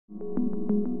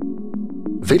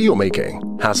Video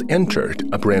making has entered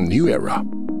a brand new era.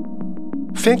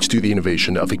 Thanks to the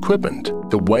innovation of equipment,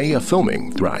 the way of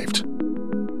filming thrived.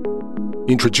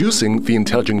 Introducing the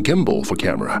intelligent gimbal for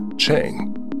camera,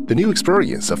 Qing, the new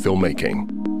experience of filmmaking.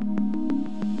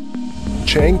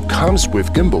 Qing comes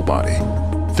with gimbal body,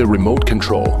 the remote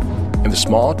control, and the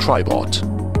small tripod.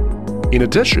 In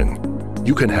addition,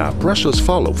 you can have brushless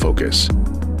follow focus,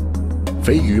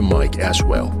 Fei Yu mic as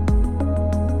well.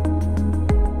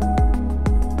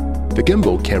 The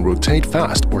gimbal can rotate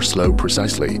fast or slow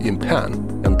precisely in pan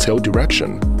and tilt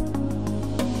direction.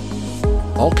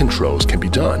 All controls can be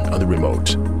done on the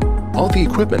remote. All the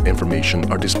equipment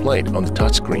information are displayed on the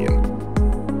touchscreen.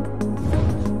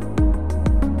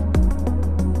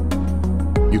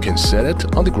 You can set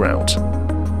it on the ground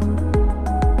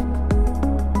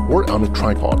or on a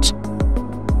tripod.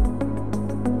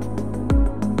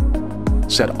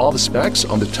 Set all the specs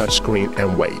on the touchscreen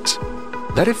and wait.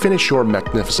 Let it finish your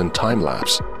magnificent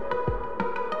time-lapse.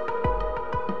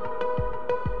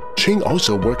 Qing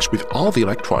also works with all the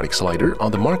electronic slider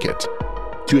on the market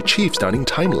to achieve stunning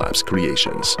time-lapse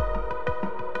creations.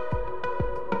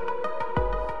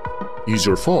 Use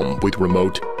your phone with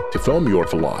remote to film your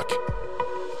vlog.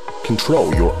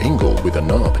 Control your angle with a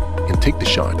knob and take the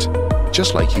shot,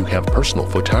 just like you have a personal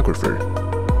photographer.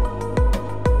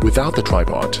 Without the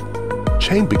tripod,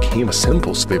 Qing became a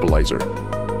simple stabilizer.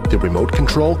 The remote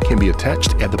control can be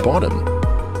attached at the bottom.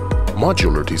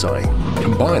 Modular design,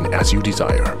 combine as you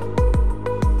desire.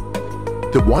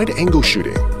 The wide-angle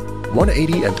shooting,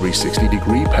 180 and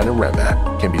 360-degree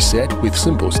panorama can be set with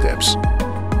simple steps.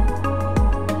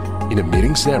 In a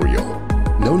meeting scenario,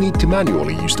 no need to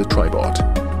manually use the tripod.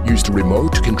 Use the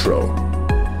remote to control.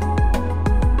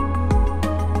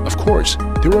 Of course,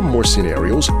 there are more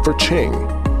scenarios for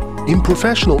Qing. In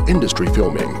professional industry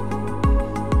filming,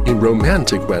 in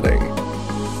romantic wedding,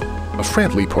 a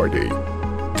friendly party,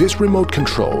 this remote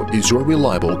control is your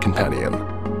reliable companion.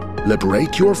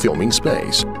 Liberate your filming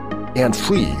space and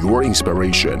free your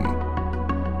inspiration.